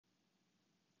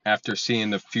After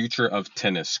seeing the future of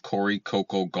tennis, Corey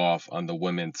Coco Gauff on the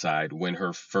women's side win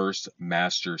her first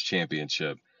Masters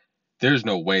championship, there's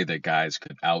no way that guys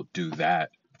could outdo that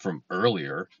from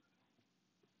earlier.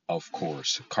 Of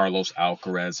course, Carlos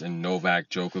Alcaraz and Novak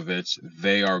Djokovic,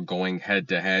 they are going head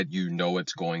to head. You know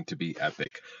it's going to be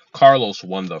epic. Carlos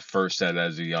won the first set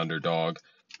as the underdog,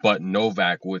 but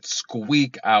Novak would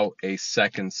squeak out a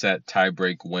second set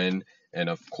tiebreak win. And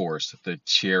of course, the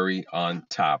cherry on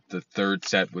top, the third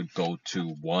set would go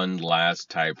to one last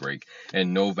tiebreak,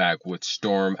 and Novak would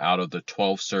storm out of the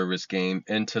 12th service game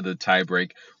into the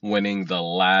tiebreak, winning the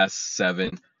last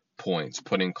 7 points,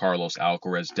 putting Carlos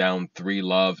Alcaraz down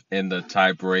 3-love in the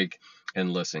tiebreak.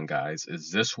 And listen, guys,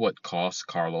 is this what cost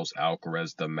Carlos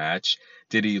Alcaraz the match?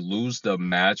 Did he lose the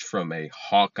match from a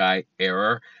Hawkeye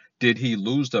error? Did he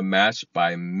lose the match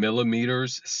by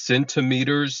millimeters,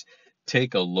 centimeters?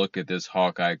 Take a look at this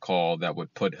Hawkeye call that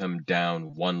would put him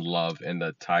down 1-love in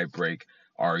the tiebreak.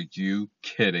 Are you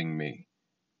kidding me?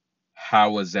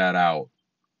 How is that out?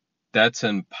 That's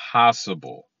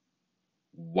impossible.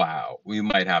 Wow, we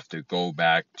might have to go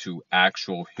back to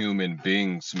actual human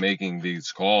beings making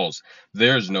these calls.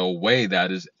 There's no way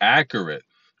that is accurate.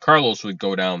 Carlos would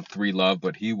go down 3-love,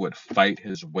 but he would fight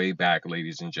his way back,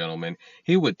 ladies and gentlemen.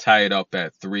 He would tie it up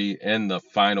at 3 in the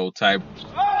final tie.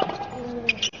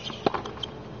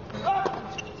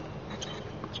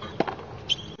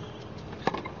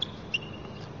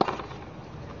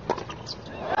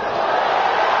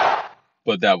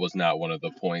 But that was not one of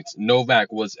the points.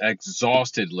 Novak was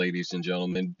exhausted, ladies and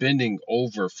gentlemen, bending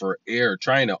over for air,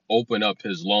 trying to open up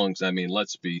his lungs. I mean,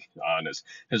 let's be honest,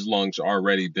 his lungs are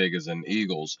already big as an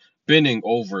eagle's. Bending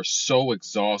over, so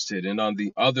exhausted. And on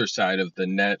the other side of the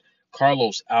net,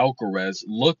 Carlos Alcaraz,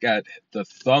 look at the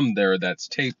thumb there that's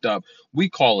taped up. We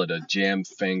call it a jam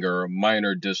finger,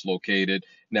 minor dislocated.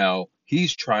 Now,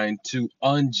 he's trying to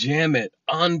unjam it.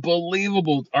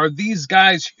 Unbelievable. Are these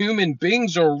guys human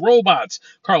beings or robots?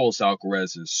 Carlos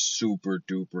Alcaraz is super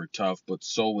duper tough, but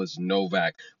so is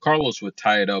Novak. Carlos would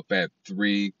tie it up at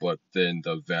 3, but then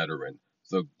the veteran,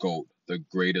 the GOAT, the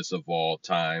greatest of all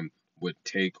time, would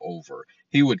take over.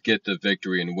 He would get the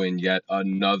victory and win yet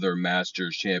another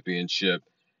Masters championship.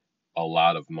 A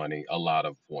lot of money, a lot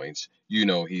of points. You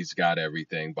know he's got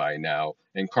everything by now.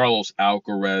 And Carlos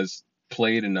Alcaraz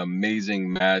played an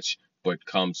amazing match, but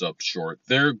comes up short.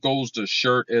 There goes the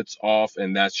shirt, it's off,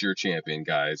 and that's your champion,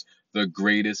 guys. The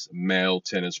greatest male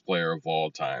tennis player of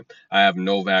all time. I have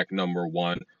Novak number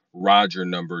 1, Roger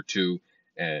number 2,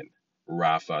 and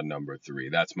Rafa number 3.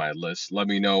 That's my list. Let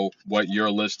me know what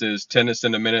your list is. Tennis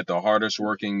in a Minute, the hardest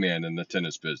working man in the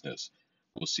tennis business.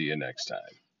 We'll see you next time.